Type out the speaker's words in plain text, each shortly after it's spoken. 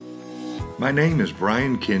My name is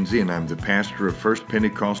Brian Kinsey, and I'm the pastor of First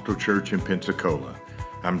Pentecostal Church in Pensacola.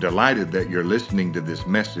 I'm delighted that you're listening to this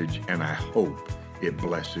message, and I hope it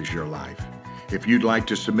blesses your life. If you'd like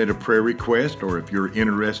to submit a prayer request, or if you're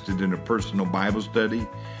interested in a personal Bible study,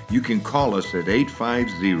 you can call us at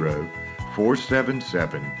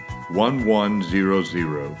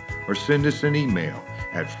 850-477-1100 or send us an email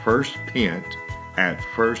at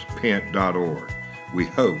firstpent@firstpent.org. We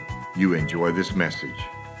hope you enjoy this message.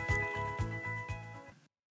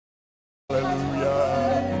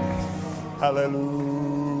 Hallelujah.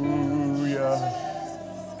 Hallelujah.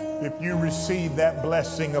 If you receive that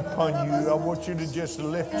blessing upon you, I want you to just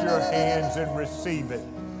lift your hands and receive it.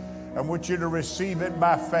 I want you to receive it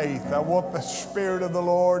by faith. I want the Spirit of the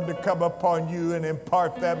Lord to come upon you and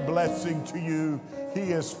impart that blessing to you.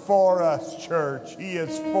 He is for us, church. He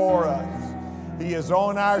is for us. He is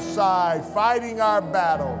on our side, fighting our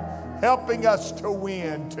battle, helping us to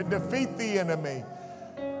win, to defeat the enemy,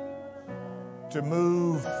 to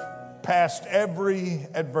move past every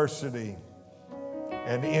adversity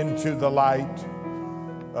and into the light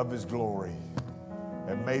of His glory.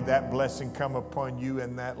 And may that blessing come upon you,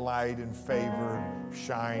 and that light and favor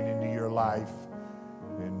shine into your life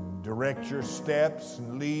and direct your steps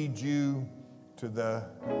and lead you to the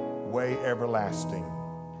way everlasting.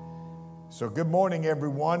 So good morning,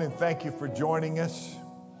 everyone, and thank you for joining us.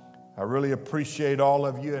 I really appreciate all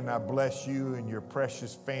of you, and I bless you and your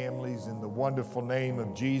precious families in the wonderful name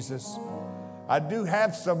of Jesus. I do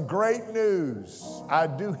have some great news. I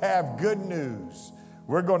do have good news.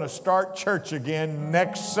 We're going to start church again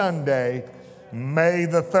next Sunday, May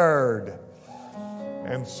the 3rd.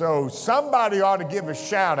 And so somebody ought to give a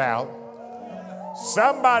shout out.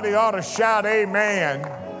 Somebody ought to shout amen.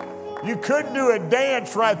 You could do a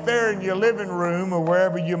dance right there in your living room or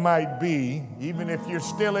wherever you might be, even if you're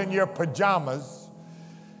still in your pajamas.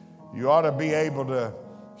 You ought to be able to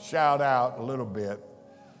shout out a little bit.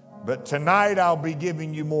 But tonight I'll be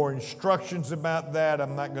giving you more instructions about that.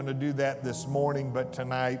 I'm not going to do that this morning, but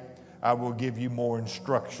tonight I will give you more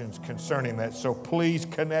instructions concerning that. So please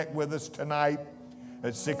connect with us tonight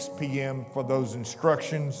at 6 p.m. for those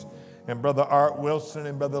instructions. And Brother Art Wilson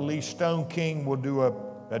and Brother Lee Stone King will do a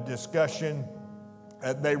discussion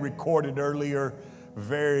that they recorded earlier.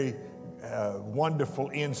 Very wonderful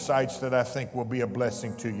insights that I think will be a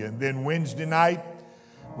blessing to you. And then Wednesday night,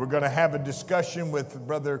 we're going to have a discussion with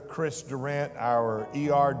Brother Chris Durant, our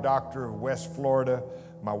ER doctor of West Florida.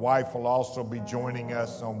 My wife will also be joining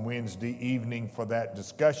us on Wednesday evening for that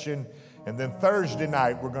discussion. And then Thursday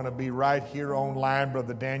night, we're going to be right here online.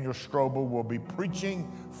 Brother Daniel Strobel will be preaching.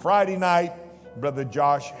 Friday night, Brother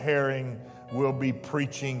Josh Herring will be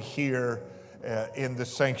preaching here in the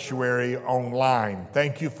sanctuary online.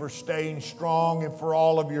 Thank you for staying strong and for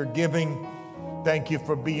all of your giving. Thank you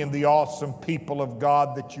for being the awesome people of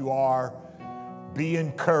God that you are. Be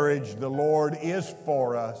encouraged. The Lord is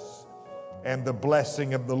for us, and the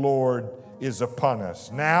blessing of the Lord is upon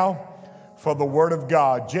us. Now, for the Word of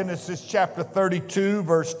God. Genesis chapter 32,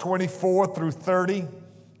 verse 24 through 30.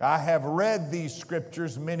 I have read these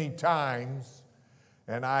scriptures many times,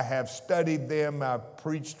 and I have studied them. I've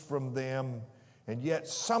preached from them, and yet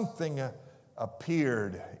something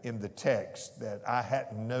appeared in the text that I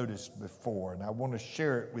hadn't noticed before, and I want to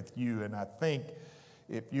share it with you. And I think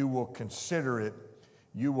if you will consider it,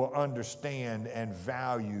 you will understand and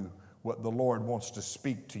value what the Lord wants to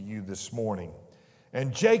speak to you this morning.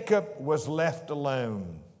 And Jacob was left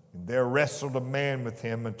alone, and there wrestled a man with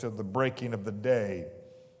him until the breaking of the day.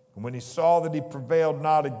 And when he saw that he prevailed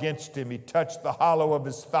not against him, he touched the hollow of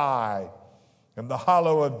his thigh, and the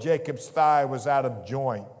hollow of Jacob's thigh was out of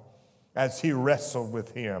joint as he wrestled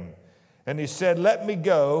with him. And he said, "Let me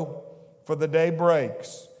go, for the day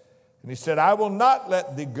breaks." And he said, "I will not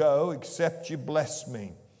let thee go, except you bless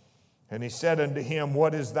me." And he said unto him,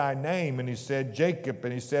 "What is thy name?" And he said, "Jacob."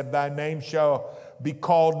 And he said, "Thy name shall be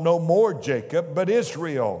called no more Jacob, but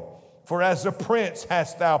Israel. For as a prince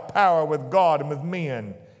hast thou power with God and with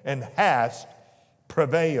men, and hast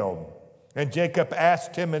prevailed." And Jacob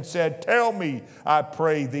asked him and said, "Tell me, I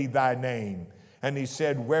pray thee, thy name." And he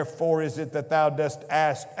said, "Wherefore is it that thou dost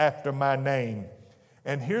ask after my name?"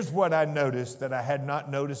 And here's what I noticed that I had not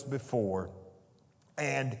noticed before.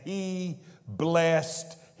 And he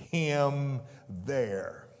blessed him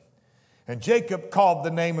there. And Jacob called the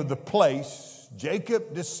name of the place.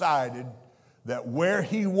 Jacob decided that where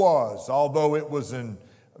he was, although it was a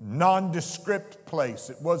nondescript place,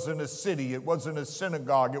 it wasn't a city, it wasn't a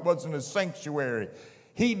synagogue, it wasn't a sanctuary,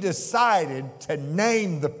 he decided to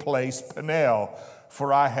name the place Peniel,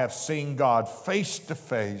 for I have seen God face to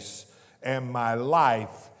face, and my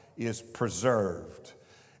life is preserved.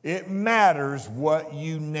 It matters what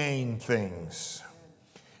you name things.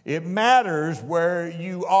 It matters where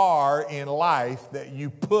you are in life, that you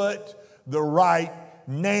put the right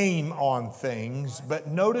name on things. But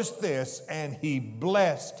notice this, and he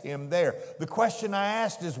blessed him there. The question I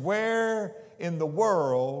asked is, where in the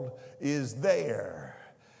world is there?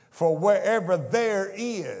 For wherever there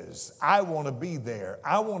is, I want to be there.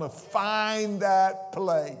 I want to find that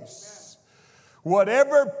place.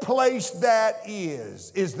 Whatever place that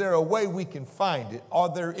is there a way we can find it?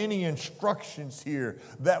 Are there any instructions here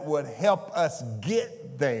that would help us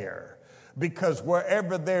get there? Because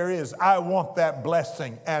wherever there is, I want that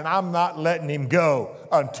blessing, and I'm not letting him go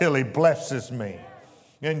until he blesses me.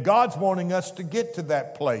 And God's wanting us to get to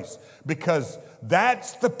that place, because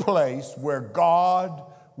that's the place where God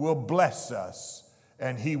will bless us,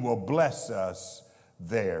 and he will bless us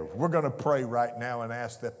there. We're going to pray right now and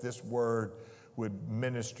ask that this word would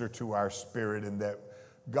minister to our spirit, and that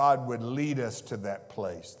God would lead us to that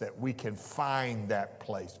place, that we can find that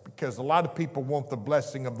place. Because a lot of people want the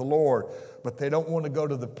blessing of the Lord, but they don't want to go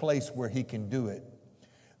to the place where he can do it.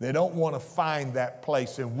 They don't want to find that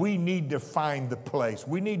place, and we need to find the place.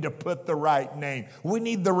 We need to put the right name. We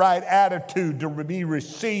need the right attitude to be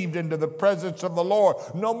received into the presence of the Lord.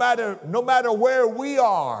 No matter where we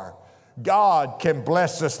are, God can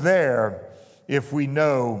bless us there if we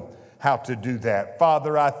know how to do that.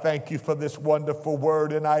 Father, I thank you for this wonderful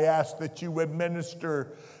word, and I ask that you would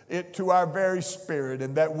minister it to our very spirit,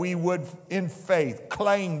 and that we would, in faith,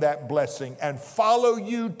 claim that blessing and follow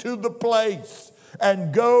you to the place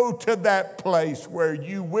and go to that place where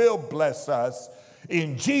you will bless us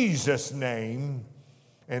in Jesus' name.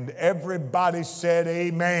 And everybody said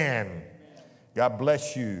amen. God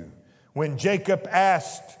bless you. When Jacob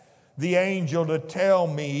asked the angel to tell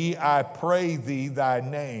me, I pray thee, thy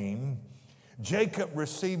name, Jacob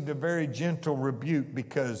received a very gentle rebuke,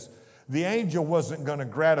 because the angel wasn't going to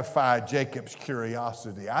gratify Jacob's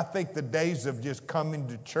curiosity. I think the days of just coming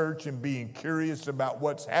to church and being curious about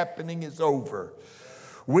what's happening is over.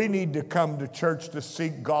 We need to come to church to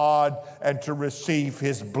seek God and to receive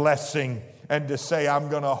his blessing, and to say, I'm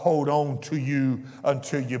going to hold on to you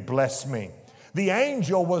until you bless me. The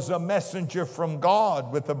angel was a messenger from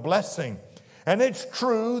God with a blessing. And it's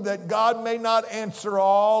true that God may not answer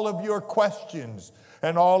all of your questions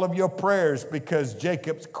and all of your prayers, because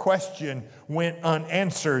Jacob's question went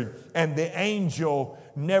unanswered, and the angel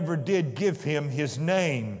never did give him his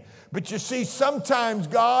name. But you see, sometimes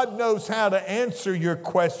God knows how to answer your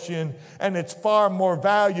question, and it's far more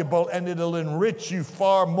valuable, and it'll enrich you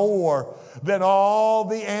far more than all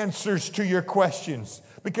the answers to your questions.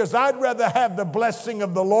 Because I'd rather have the blessing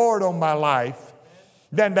of the Lord on my life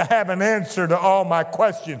than to have an answer to all my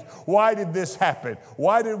questions. Why did this happen?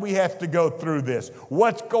 Why did we have to go through this?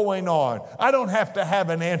 What's going on? I don't have to have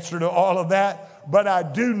an answer to all of that, but I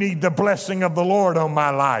do need the blessing of the Lord on my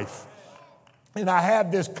life. And I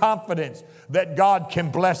have this confidence that God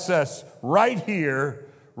can bless us right here,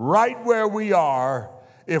 right where we are,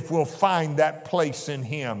 if we'll find that place in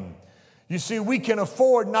him. You see, we can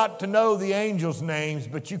afford not to know the angels' names,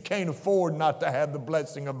 but you can't afford not to have the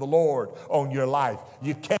blessing of the Lord on your life.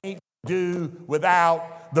 You can't do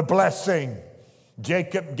without the blessing.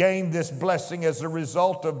 Jacob gained this blessing as a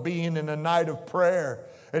result of being in a night of prayer.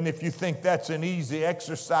 And if you think that's an easy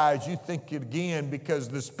exercise, you think it again, because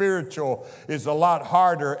the spiritual is a lot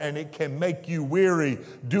harder, and it can make you weary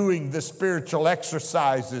doing the spiritual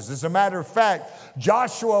exercises. As a matter of fact,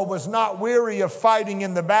 Joshua was not weary of fighting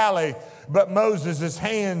in the valley, but Moses'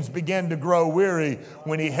 hands began to grow weary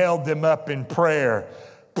when he held them up in prayer.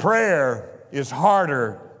 Prayer is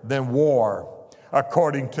harder than war,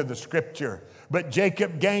 according to the scripture. But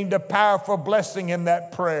Jacob gained a powerful blessing in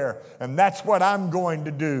that prayer. And that's what I'm going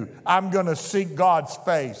to do. I'm going to seek God's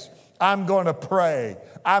face. I'm going to pray.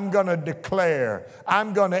 I'm going to declare.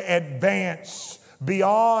 I'm going to advance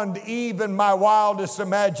beyond even my wildest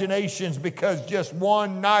imaginations, because just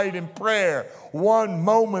one night in prayer, one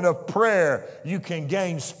moment of prayer, you can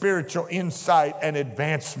gain spiritual insight and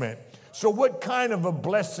advancement. So what kind of a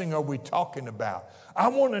blessing are we talking about? I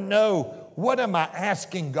want to know, what am I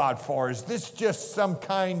asking God for? Is this just some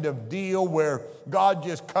kind of deal where God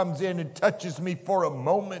just comes in and touches me for a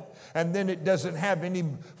moment, and then it doesn't have any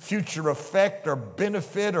future effect or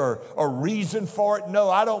benefit or reason for it? No,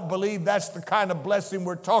 I don't believe that's the kind of blessing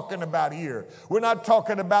we're talking about here. We're not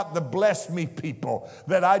talking about the bless me people,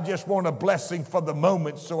 that I just want a blessing for the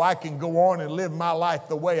moment so I can go on and live my life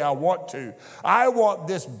the way I want to. I want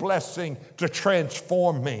this blessing to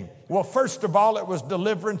transform me. Well, first of all, it was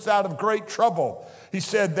deliverance out of great trouble. He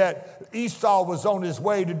said that Esau was on his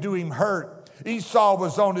way to do him hurt, Esau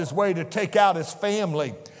was on his way to take out his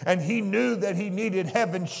family, and he knew that he needed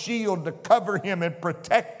heaven's shield to cover him and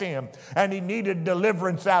protect him, and he needed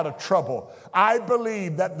deliverance out of trouble. I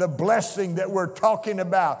believe that the blessing that we're talking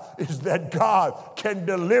about is that God can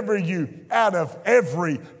deliver you out of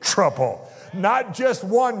every trouble. Not just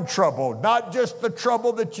one trouble, not just the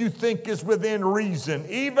trouble that you think is within reason.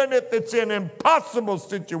 Even if it's an impossible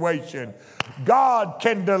situation, God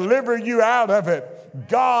can deliver you out of it.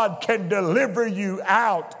 God can deliver you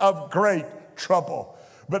out of great trouble.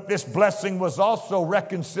 But this blessing was also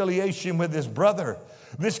reconciliation with his brother.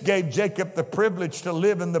 This gave Jacob the privilege to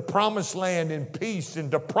live in the promised land in peace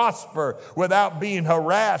and to prosper without being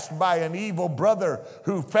harassed by an evil brother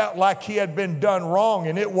who felt like he had been done wrong,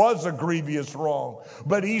 and it was a grievous wrong.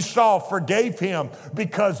 But Esau forgave him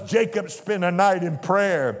because Jacob spent a night in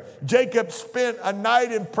prayer. Jacob spent a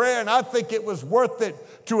night in prayer, and I think it was worth it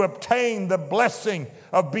to obtain the blessing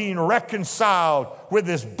of being reconciled with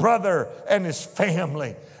his brother and his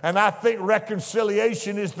family. And I think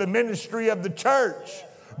reconciliation is the ministry of the church,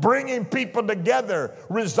 bringing people together,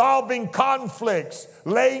 resolving conflicts,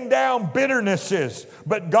 laying down bitternesses.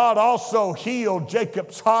 But God also healed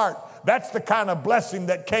Jacob's heart. That's the kind of blessing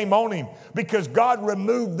that came on him because God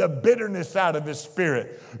removed the bitterness out of his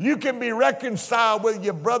spirit. You can be reconciled with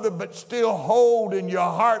your brother, but still hold in your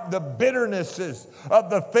heart the bitternesses of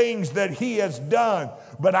the things that he has done.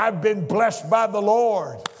 But I've been blessed by the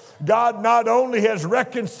Lord. God not only has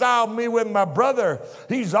reconciled me with my brother,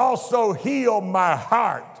 he's also healed my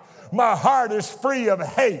heart. My heart is free of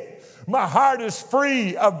hate. My heart is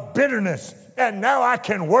free of bitterness. And now I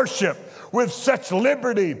can worship with such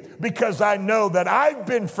liberty because I know that I've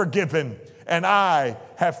been forgiven and I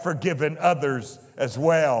have forgiven others as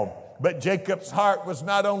well. But Jacob's heart was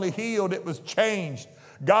not only healed, it was changed.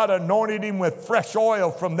 God anointed him with fresh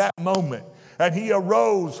oil from that moment. And he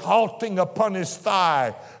arose halting upon his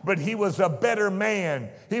thigh, but he was a better man.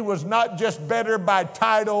 He was not just better by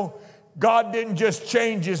title. God didn't just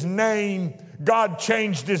change his name. God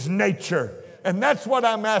changed his nature. And that's what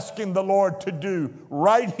I'm asking the Lord to do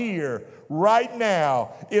right here, right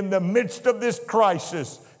now, in the midst of this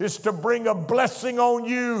crisis, is to bring a blessing on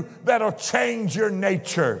you that'll change your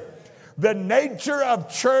nature. The nature of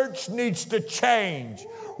church needs to change.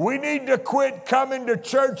 We need to quit coming to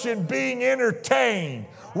church and being entertained.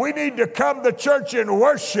 We need to come to church and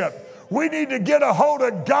worship. We need to get a hold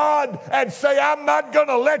of God and say, I'm not going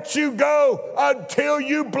to let you go until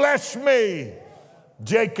you bless me.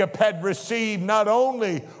 Jacob had received not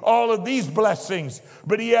only all of these blessings,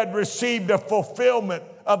 but he had received a fulfillment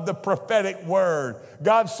of the prophetic word.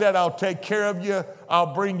 God said, I'll take care of you.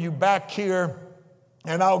 I'll bring you back here.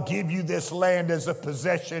 And I'll give you this land as a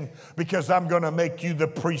possession because I'm going to make you the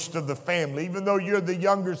priest of the family. Even though you're the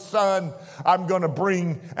younger son, I'm going to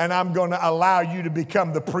bring and I'm going to allow you to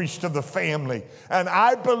become the priest of the family. And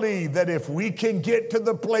I believe that if we can get to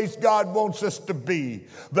the place God wants us to be,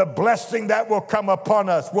 the blessing that will come upon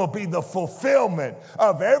us will be the fulfillment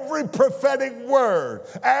of every prophetic word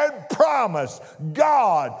and promise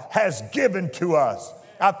God has given to us.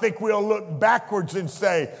 I think we'll look backwards and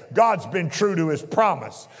say, God's been true to his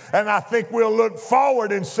promise. And I think we'll look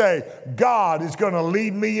forward and say, God is going to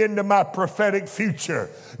lead me into my prophetic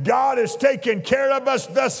future. God has taken care of us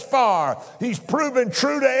thus far. He's proven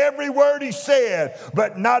true to every word he said.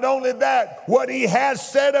 But not only that, what he has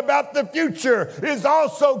said about the future is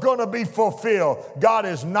also going to be fulfilled. God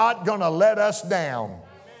is not going to let us down.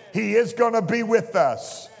 He is going to be with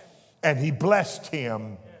us. And he blessed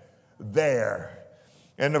him there.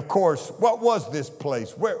 And of course, what was this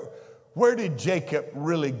place? Where did Jacob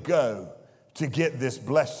really go to get this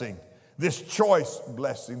blessing? This choice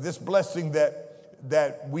blessing, this blessing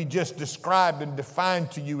that we just described and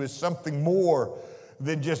defined to you as something more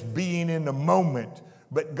than just being in the moment.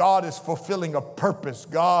 But God is fulfilling a purpose.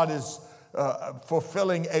 God is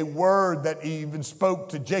fulfilling a word that he even spoke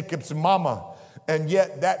to Jacob's mama. And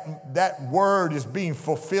yet that word is being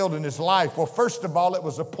fulfilled in his life. Well, first of all, it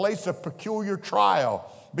was a place of peculiar trial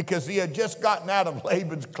because he had just gotten out of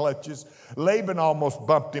Laban's clutches. Laban almost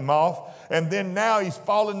bumped him off. And then now he's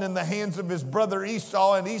fallen in the hands of his brother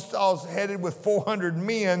Esau, and Esau's headed with 400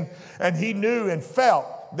 men. And he knew and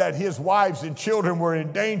felt that his wives and children were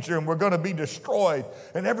in danger and were going to be destroyed.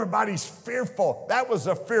 And everybody's fearful. That was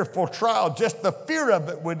a fearful trial. Just the fear of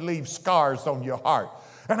it would leave scars on your heart.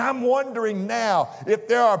 And I'm wondering now if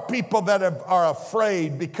there are people that are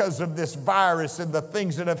afraid because of this virus and the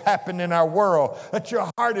things that have happened in our world, that your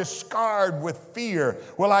heart is scarred with fear.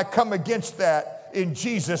 Well, I come against that in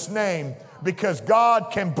Jesus' name, because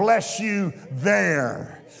God can bless you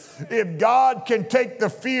there. If God can take the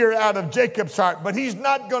fear out of Jacob's heart, but he's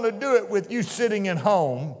not going to do it with you sitting at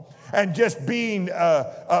home and just being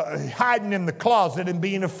hiding in the closet and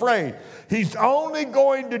being afraid. He's only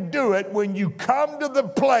going to do it when you come to the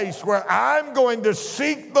place where I'm going to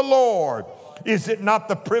seek the Lord. Is it not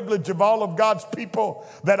the privilege of all of God's people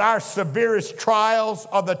that our severest trials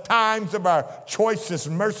are the times of our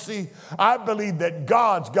choicest mercy? I believe that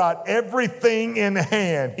God's got everything in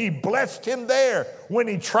hand. He blessed him there when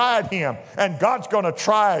he tried him, and God's going to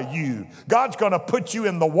try you. God's going to put you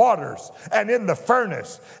in the waters and in the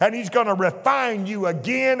furnace, and he's going to refine you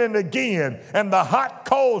again and again, and the hot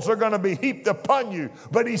coals are going to be heaped upon you.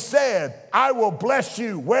 But he said, I will bless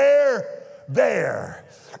you. Where? There.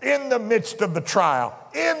 In the midst of the trial,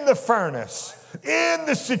 in the furnace, in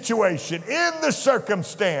the situation, in the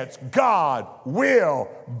circumstance, God will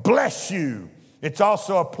bless you. It's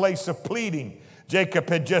also a place of pleading. Jacob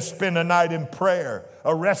had just spent a night in prayer,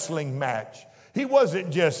 a wrestling match. He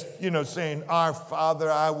wasn't just, saying, Our Father,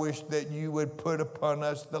 I wish that you would put upon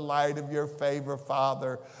us the light of your favor,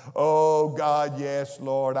 Father. Oh, God, yes,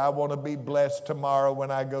 Lord. I want to be blessed tomorrow when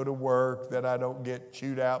I go to work, that I don't get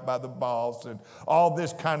chewed out by the boss and all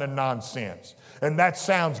this kind of nonsense. And that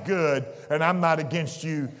sounds good, and I'm not against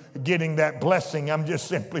you getting that blessing. I'm just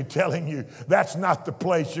simply telling you that's not the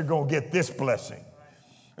place you're going to get this blessing.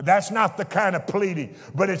 That's not the kind of pleading,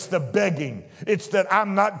 but it's the begging. It's that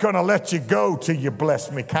I'm not going to let you go till you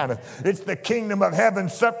bless me kind of. It's the kingdom of heaven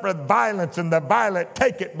suffereth violence, and the violent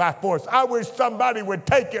take it by force. I wish somebody would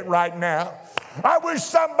take it right now. I wish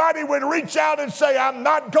somebody would reach out and say, I'm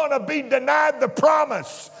not going to be denied the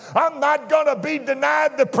promise. I'm not going to be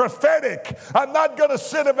denied the prophetic. I'm not going to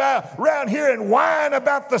sit around here and whine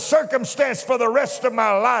about the circumstance for the rest of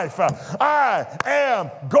my life. I am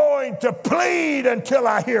going to plead until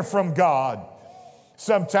I hear from God.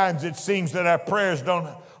 Sometimes it seems that our prayers don't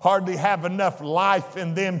hardly have enough life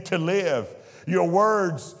in them to live. Your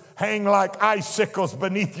words hang like icicles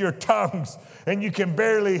beneath your tongues, and you can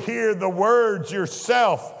barely hear the words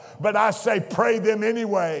yourself. But I say, pray them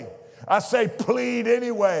anyway. I say, plead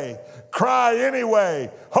anyway. Cry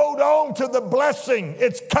anyway. Hold on to the blessing.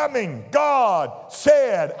 It's coming. God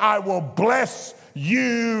said, I will bless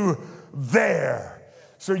you there.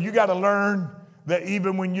 So you got to learn that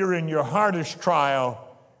even when you're in your hardest trial,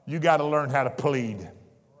 you got to learn how to plead.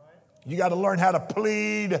 You got to learn how to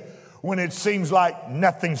plead when it seems like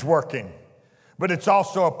nothing's working. But it's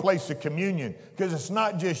also a place of communion, because it's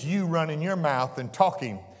not just you running your mouth and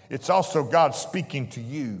talking. It's also God speaking to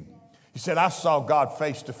you. He said, I saw God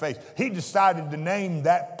face to face. He decided to name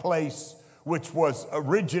that place, which was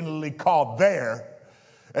originally called There,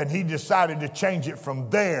 and he decided to change it from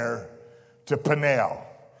there to Peniel.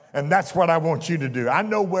 And that's what I want you to do. I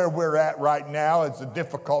know where we're at right now. It's a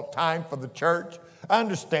difficult time for the church. I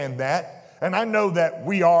understand that. And I know that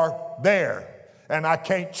we are there. And I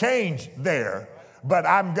can't change there. But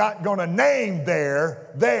I'm not going to name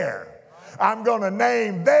there. I'm going to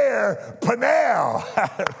name there Peniel.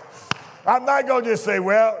 I'm not going to just say,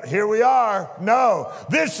 well, here we are. No,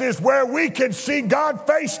 this is where we can see God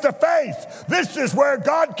face to face. This is where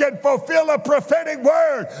God can fulfill a prophetic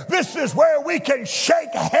word. This is where we can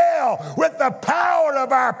shake hell with the power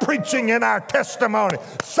of our preaching and our testimony.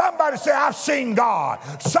 Somebody say, I've seen God.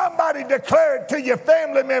 Somebody declare it to your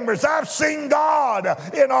family members. I've seen God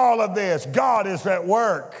in all of this. God is at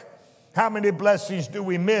work. How many blessings do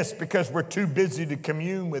we miss because we're too busy to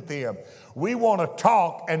commune with him? We want to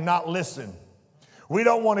talk and not listen. We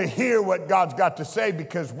don't want to hear what God's got to say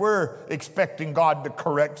because we're expecting God to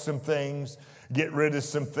correct some things, get rid of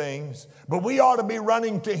some things. But we ought to be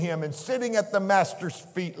running to him and sitting at the master's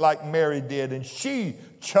feet like Mary did. And she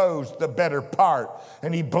chose the better part.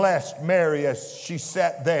 And he blessed Mary as she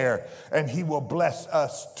sat there. And he will bless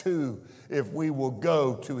us too if we will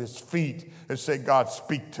go to his feet and say, God,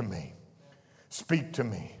 speak to me. Speak to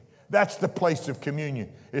me. That's the place of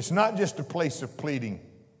communion. It's not just a place of pleading.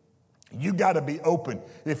 You got to be open.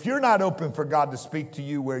 If you're not open for God to speak to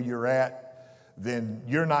you where you're at, then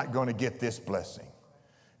you're not going to get this blessing.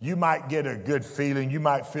 You might get a good feeling. You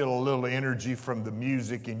might feel a little energy from the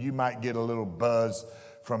music, and you might get a little buzz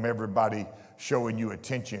from everybody showing you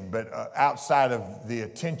attention. But outside of the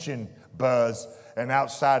attention buzz and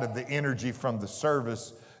outside of the energy from the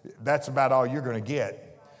service, that's about all you're going to get.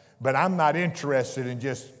 But I'm not interested in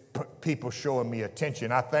just people showing me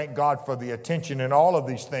attention. I thank God for the attention in all of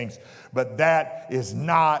these things, but that is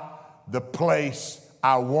not the place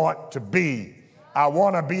I want to be. I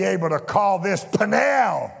want to be able to call this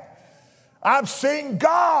Peniel. I've seen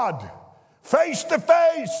God face to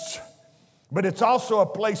face. but it's also a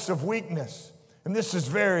place of weakness. And this is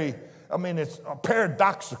it's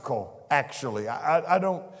paradoxical, actually.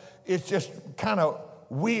 It's just kind of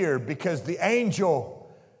weird because the angel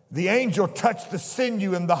touched the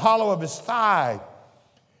sinew in the hollow of his thigh.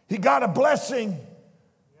 He got a blessing,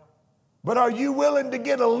 but are you willing to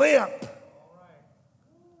get a limp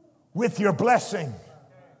with your blessing?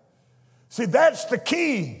 See, that's the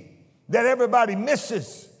key that everybody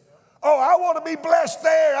misses. Oh, I want to be blessed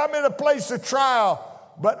there. I'm in a place of trial.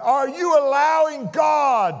 But are you allowing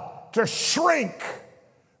God to shrink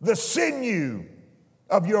the sinew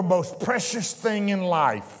of your most precious thing in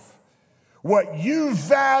life? What you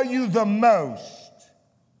value the most,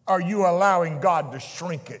 are you allowing God to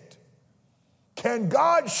shrink it? Can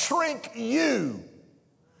God shrink you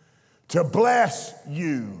to bless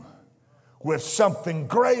you with something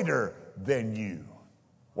greater than you?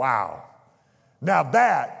 Wow. Now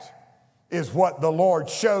that is what the Lord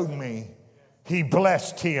showed me. He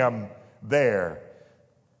blessed him there.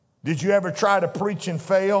 Did you ever try to preach and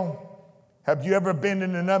fail? Have you ever been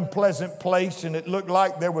in an unpleasant place and it looked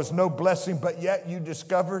like there was no blessing, but yet you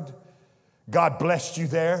discovered God blessed you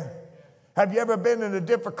there? Have you ever been in a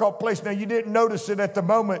difficult place? Now, you didn't notice it at the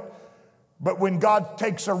moment, but when God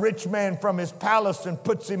takes a rich man from his palace and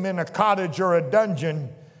puts him in a cottage or a dungeon,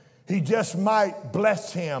 he just might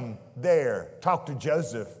bless him there. Talk to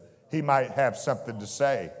Joseph. He might have something to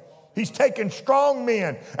say. He's taken strong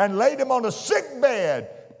men and laid him on a sick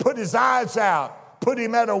bed, put his eyes out, put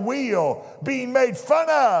him at a wheel, being made fun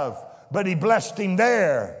of, but he blessed him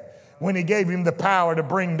there when he gave him the power to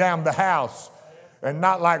bring down the house. And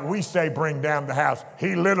not like we say bring down the house.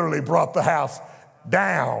 He literally brought the house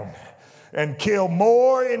down and killed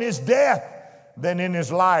more in his death than in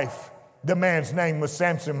his life. The man's name was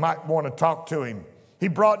Samson. Might want to talk to him. He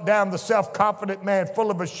brought down the self-confident man full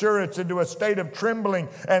of assurance into a state of trembling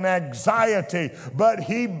and anxiety, but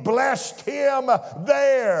he blessed him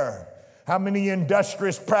there. How many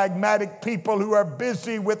industrious, pragmatic people who are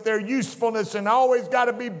busy with their usefulness and always got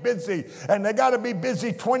to be busy, and they got to be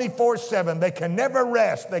busy 24/7. They can never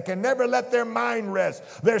rest. They can never let their mind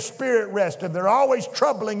rest, their spirit rest, and they're always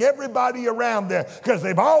troubling everybody around them because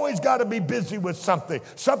they've always got to be busy with something.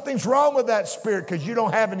 Something's wrong with that spirit because you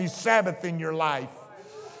don't have any Sabbath in your life.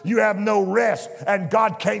 You have no rest, and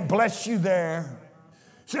God can't bless you there.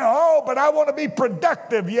 Say, oh, but I want to be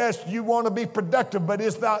productive. Yes, you want to be productive, but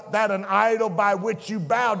is that an idol by which you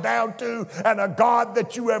bow down to and a God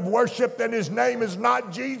that you have worshiped and his name is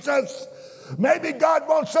not Jesus? Maybe God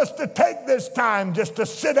wants us to take this time just to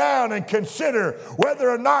sit down and consider whether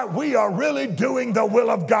or not we are really doing the will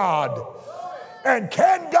of God. And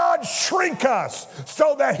can God shrink us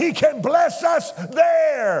so that he can bless us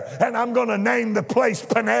there? And I'm going to name the place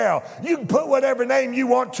Peniel. You can put whatever name you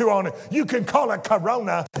want to on it. You can call it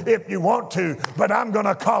Corona if you want to, but I'm going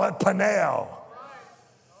to call it Peniel.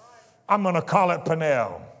 I'm going to call it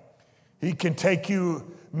Peniel. He can take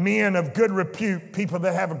you men of good repute, people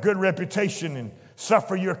that have a good reputation, and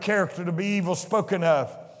suffer your character to be evil spoken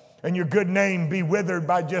of, and your good name be withered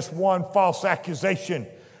by just one false accusation.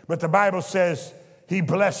 But the Bible says he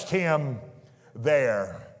blessed him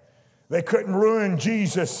there. They couldn't ruin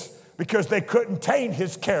Jesus because they couldn't taint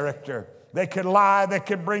his character. They could lie. They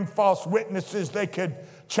could bring false witnesses. They could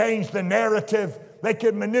change the narrative. They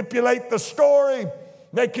could manipulate the story.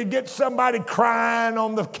 They could get somebody crying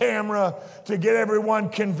on the camera to get everyone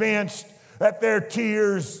convinced that their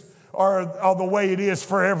tears are the way it is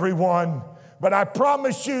for everyone. But I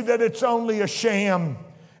promise you that it's only a sham,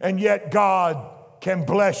 and yet God can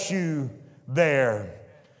bless you there.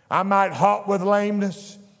 I might halt with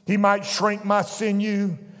lameness. He might shrink my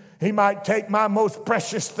sinew. He might take my most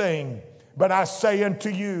precious thing. But I say unto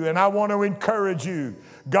you, and I want to encourage you,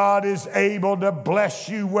 God is able to bless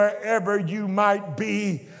you wherever you might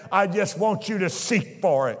be. I just want you to seek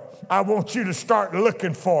for it. I want you to start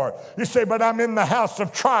looking for it. You say, but I'm in the house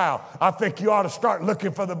of trial. I think you ought to start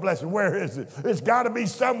looking for the blessing. Where is it? It's got to be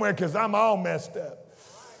somewhere because I'm all messed up.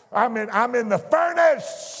 I'm in the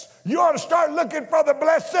furnace. You ought to start looking for the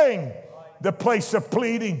blessing. The place of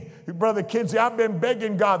pleading. Brother Kinsey, I've been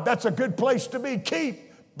begging God. That's a good place to be.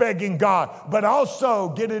 Keep begging God. But also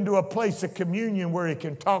get into a place of communion where he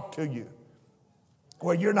can talk to you.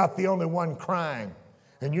 Where you're not the only one crying.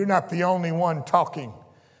 And you're not the only one talking.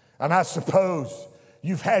 And I suppose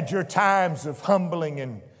you've had your times of humbling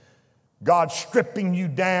and God stripping you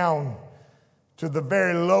down to the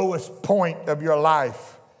very lowest point of your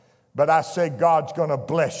life. But I say God's going to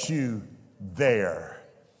bless you there.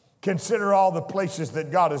 Consider all the places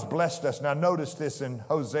that God has blessed us. Now notice this in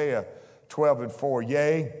Hosea 12:4.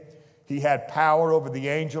 Yea, He had power over the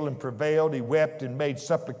angel and prevailed. He wept and made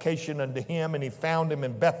supplication unto him, and he found him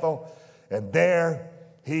in Bethel, and there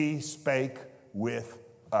he spake with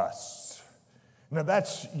us. Now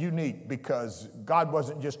that's unique because God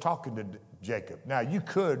wasn't just talking to Jacob. Now you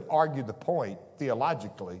could argue the point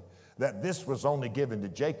theologically that this was only given to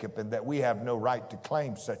Jacob and that we have no right to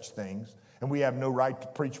claim such things and we have no right to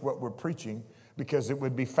preach what we're preaching because it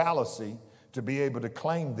would be fallacy to be able to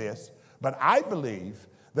claim this. But I believe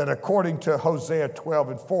that according to Hosea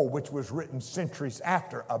 12:4, which was written centuries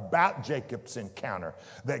after about Jacob's encounter,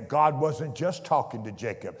 that God wasn't just talking to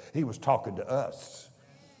Jacob, he was talking to us.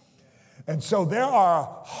 And so there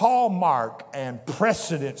are hallmark and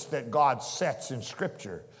precedents that God sets in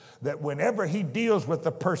Scripture that whenever he deals with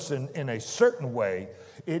a person in a certain way,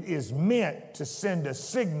 it is meant to send a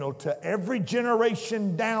signal to every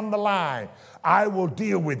generation down the line. I will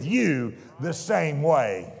deal with you the same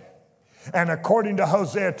way. And according to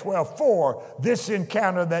Hosea 12:4, this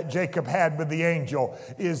encounter that Jacob had with the angel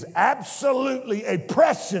is absolutely a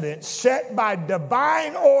precedent set by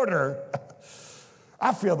divine order.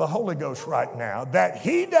 I feel the Holy Ghost right now, that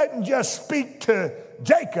he doesn't just speak to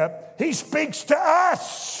Jacob, he speaks to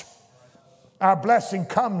us. Our blessing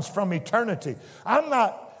comes from eternity. I'm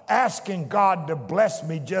not asking God to bless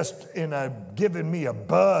me just in giving me a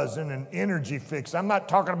buzz and an energy fix. I'm not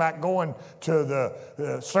talking about going to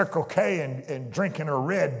the Circle K and drinking a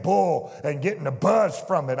Red Bull and getting a buzz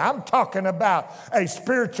from it. I'm talking about a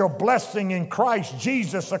spiritual blessing in Christ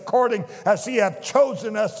Jesus according as he hath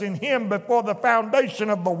chosen us in him before the foundation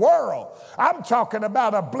of the world. I'm talking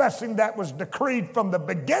about a blessing that was decreed from the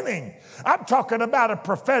beginning. I'm talking about a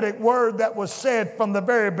prophetic word that was said from the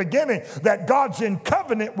very beginning that God's in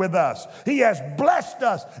covenant with us. He has blessed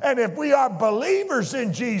us. And if we are believers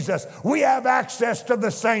in Jesus, we have access to the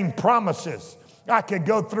same promises. I could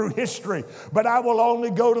go through history, but I will only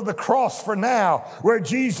go to the cross for now, where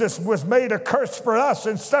Jesus was made a curse for us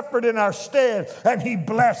and suffered in our stead, and he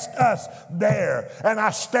blessed us there. And I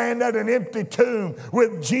stand at an empty tomb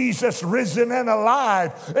with Jesus risen and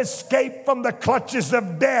alive, escaped from the clutches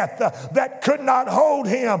of death that could not hold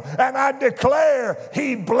him. And I declare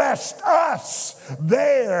he blessed us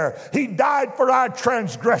there. He died for our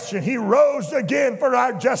transgression. He rose again for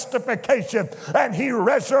our justification, and he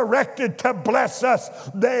resurrected to bless us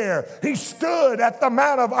there. He stood at the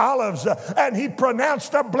Mount of Olives and he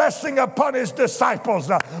pronounced a blessing upon his disciples.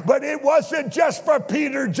 But it wasn't just for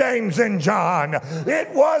Peter, James, and John. It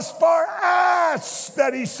was for us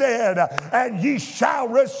that he said, and ye shall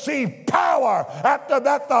receive power. After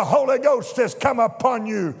that, the Holy Ghost has come upon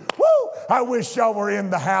you. Woo! I wish y'all were in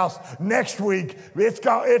the house next week.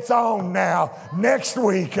 It's on now. Next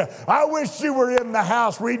week. I wish you were in the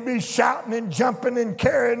house. We'd be shouting and jumping and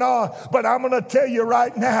carrying on. But I'm going to tell you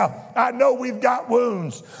right now, I know we've got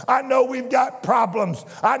wounds. I know we've got problems.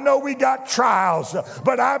 I know we got trials.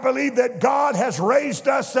 But I believe that God has raised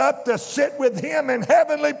us up to sit with him in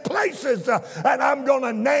heavenly places. And I'm going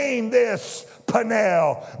to name this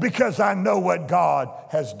Peniel because I know what God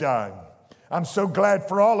has done. I'm so glad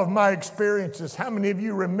for all of my experiences. How many of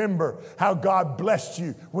you remember how God blessed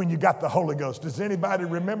you when you got the Holy Ghost? Does anybody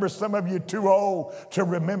remember? Some of you too old to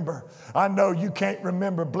remember. I know you can't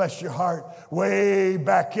remember, bless your heart, way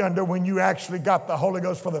back yonder when you actually got the Holy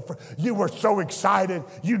Ghost for the first. You were so excited.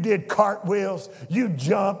 You did cartwheels. You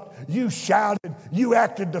jumped. You shouted. You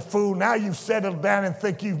acted the fool. Now you've settled down and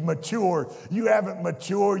think you've matured. You haven't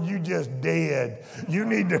matured. You just dead. You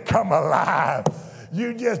need to come alive.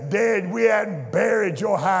 You just dead. We hadn't buried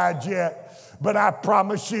your hide yet. But I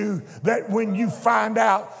promise you that when you find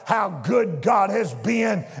out how good God has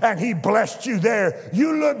been and he blessed you there,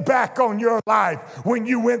 you look back on your life when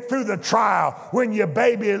you went through the trial, when your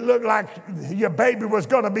baby, it looked like your baby was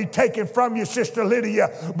going to be taken from you, Sister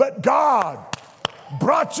Lydia. But God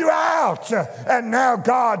brought you out, and now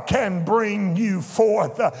God can bring you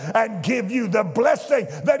forth and give you the blessing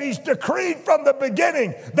that he's decreed from the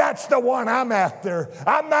beginning. That's the one I'm after.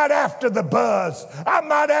 I'm not after the buzz. I'm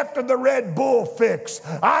not after the Red Bull fix.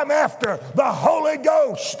 I'm after the Holy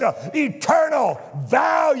Ghost, eternal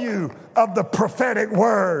value of the prophetic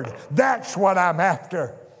word. That's what I'm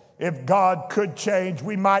after. If God could change,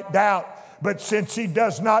 we might doubt. But since he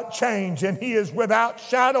does not change and he is without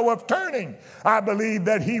shadow of turning, I believe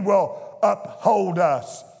that he will uphold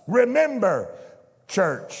us. Remember,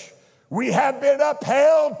 church, we have been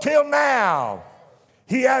upheld till now.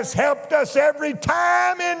 He has helped us every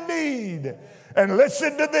time in need. And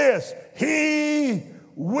listen to this, he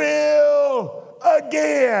will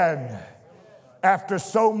again. After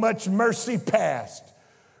so much mercy past,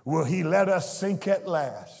 will he let us sink at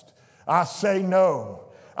last? I say no.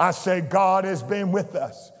 I say God has been with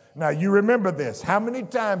us. Now, you remember this. How many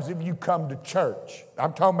times have you come to church?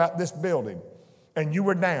 I'm talking about this building. And you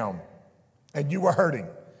were down and you were hurting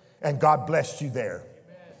and God blessed you there.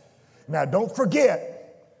 Now, don't forget,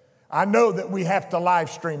 I know that we have to live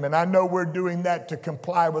stream, and I know we're doing that to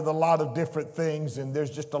comply with a lot of different things, and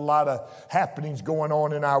there's just a lot of happenings going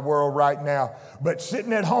on in our world right now. But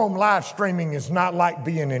sitting at home live streaming is not like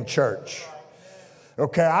being in church.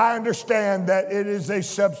 Okay, I understand that it is a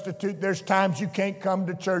substitute. There's times you can't come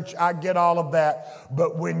to church. I get all of that.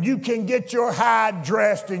 But when you can get your hide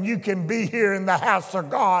dressed and you can be here in the house of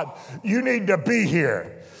God, you need to be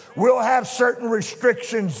here. We'll have certain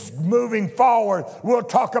restrictions moving forward. We'll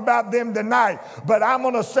talk about them tonight. But I'm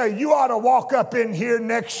going to say you ought to walk up in here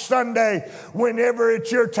next Sunday whenever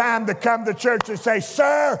it's your time to come to church and say,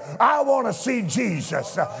 sir, I want to see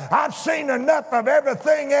Jesus. I've seen enough of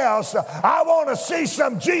everything else. I want to see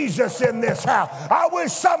some Jesus in this house. I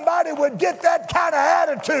wish somebody would get that kind of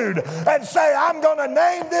attitude and say, I'm going to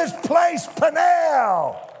name this place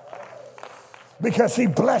Peniel because he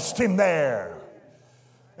blessed him there.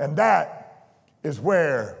 And that is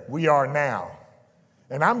where we are now.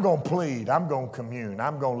 And I'm going to plead. I'm going to commune.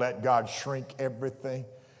 I'm going to let God shrink everything.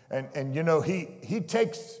 And you know,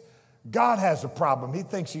 God has a problem. He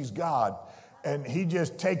thinks he's God. And he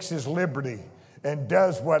just takes his liberty and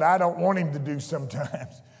does what I don't want him to do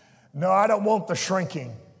sometimes. No, I don't want the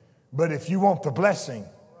shrinking. But if you want the blessing,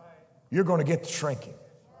 you're going to get the shrinking.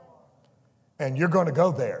 And you're going to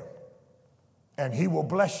go there. And he will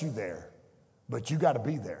bless you there. But you got to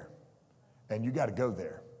be there, and you got to go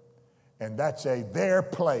there. And that's a their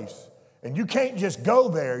place. And you can't just go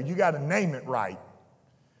there. You got to name it right,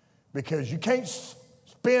 because you can't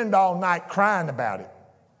spend all night crying about it.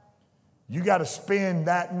 You got to spend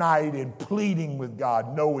that night in pleading with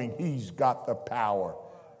God, knowing he's got the power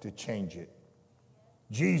to change it.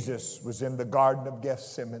 Jesus was in the Garden of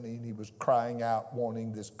Gethsemane, and he was crying out,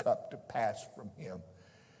 wanting this cup to pass from him.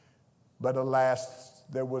 But alas,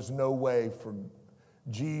 there was no way for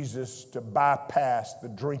Jesus to bypass the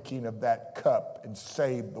drinking of that cup and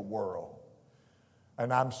save the world.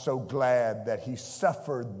 And I'm so glad that he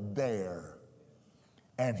suffered there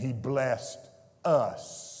and he blessed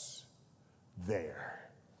us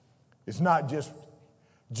there. It's not just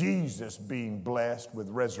Jesus being blessed with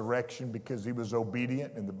resurrection because he was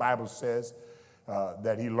obedient, and the Bible says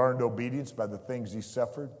that he learned obedience by the things he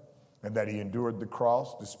suffered, and that he endured the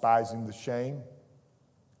cross, despising the shame,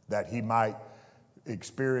 that he might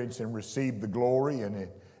experience and receive the glory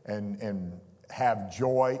and have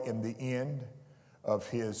joy in the end of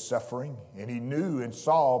his suffering. And he knew and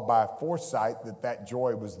saw by foresight that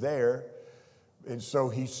joy was there, and so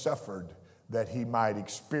he suffered that he might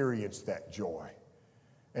experience that joy.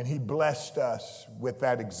 And he blessed us with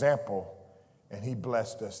that example, and he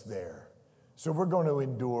blessed us there. So we're going to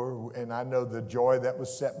endure, and I know the joy that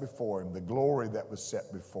was set before him, the glory that was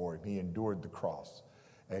set before him. He endured the cross.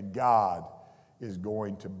 And God is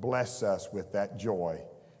going to bless us with that joy,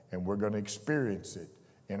 and we're going to experience it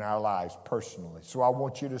in our lives personally. So I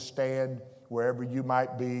want you to stand wherever you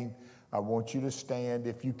might be. I want you to stand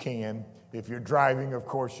if you can. If you're driving, of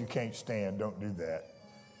course, you can't stand. Don't do that.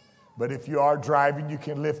 But if you are driving, you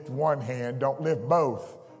can lift one hand. Don't lift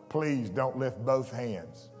both. Please don't lift both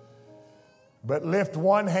hands. But lift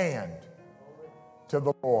one hand to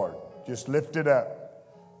the Lord. Just lift it up.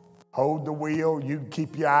 Hold the wheel. You can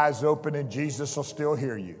keep your eyes open and Jesus will still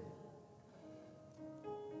hear you.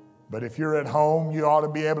 But if you're at home, you ought to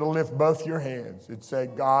be able to lift both your hands and say,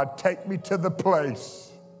 God, take me to the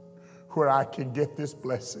place where I can get this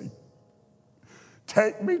blessing.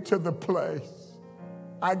 Take me to the place.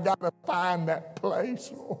 I got to find that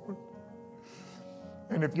place, Lord.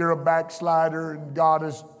 And if you're a backslider and God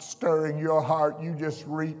is stirring your heart, you just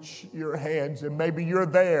reach your hands, and maybe you're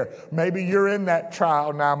there. Maybe you're in that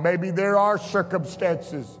trial now. Maybe there are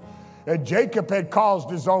circumstances. And Jacob had caused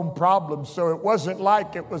his own problems, so it wasn't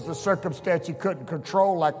like it was the circumstance he couldn't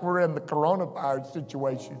control, like we're in the coronavirus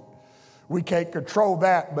situation. We can't control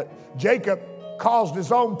that, but Jacob caused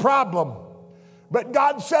his own problem. But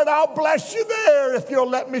God said, I'll bless you there if you'll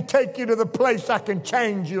let me take you to the place I can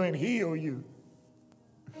change you and heal you.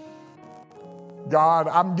 God,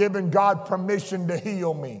 I'm giving God permission to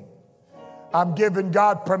heal me. I'm giving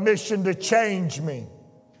God permission to change me.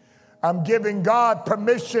 I'm giving God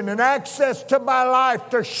permission and access to my life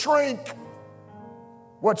to shrink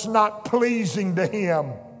what's not pleasing to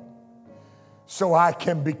Him so I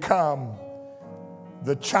can become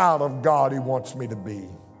the child of God He wants me to be.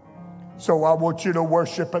 So I want you to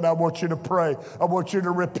worship and I want you to pray. I want you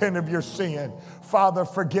to repent of your sin. Father,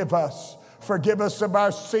 forgive us. Forgive us of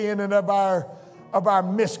our sin and of our of our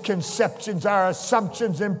misconceptions, our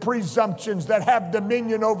assumptions and presumptions that have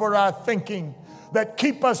dominion over our thinking, that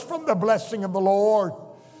keep us from the blessing of the Lord.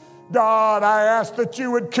 God, I ask that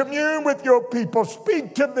you would commune with your people.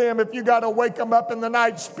 Speak to them. If you got to wake them up in the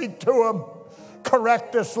night, speak to them.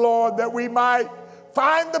 Correct us, Lord, that we might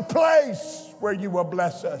find the place where you will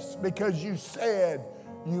bless us, because you said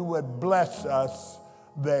you would bless us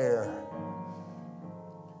there.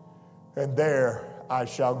 And there I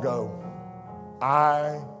shall go.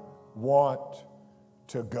 I want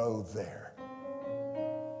to go there.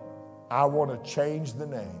 I want to change the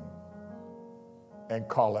name and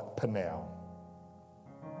call it Peniel.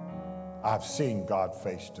 I've seen God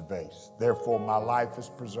face to face. Therefore, my life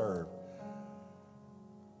is preserved.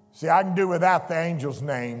 See, I can do without the angel's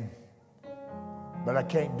name, but I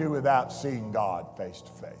can't do without seeing God face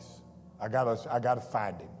to face. I gotta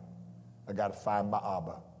find him. I gotta find my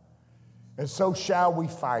Abba. And so shall we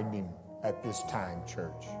find him at this time,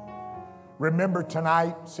 church. Remember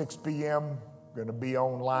tonight, 6 p.m., going to be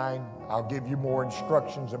online. I'll give you more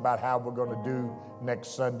instructions about how we're going to do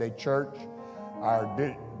next Sunday, church.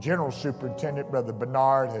 Our General Superintendent, Brother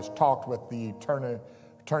Bernard, has talked with the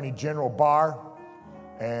Attorney General Barr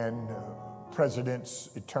and President's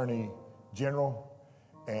Attorney General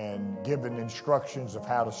and given instructions of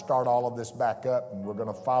how to start all of this back up, and we're going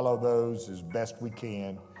to follow those as best we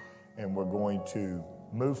can, and we're going to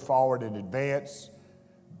move forward in advance.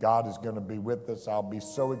 God is going to be with us. I'll be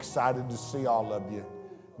so excited to see all of you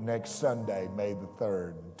next Sunday, May the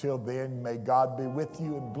 3rd. Until then, may God be with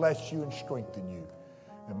you and bless you and strengthen you,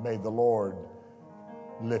 and may the Lord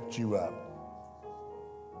lift you up.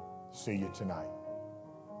 See you tonight.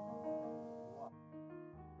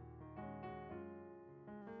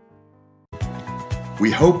 We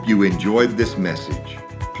hope you enjoyed this message.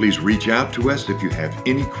 Please reach out to us if you have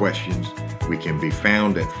any questions. We can be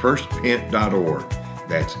found at firstpent.org.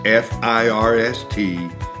 That's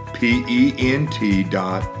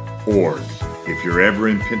FIRSTPENT.org. If you're ever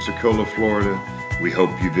in Pensacola, Florida, we hope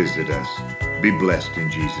you visit us. Be blessed in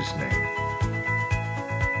Jesus' name.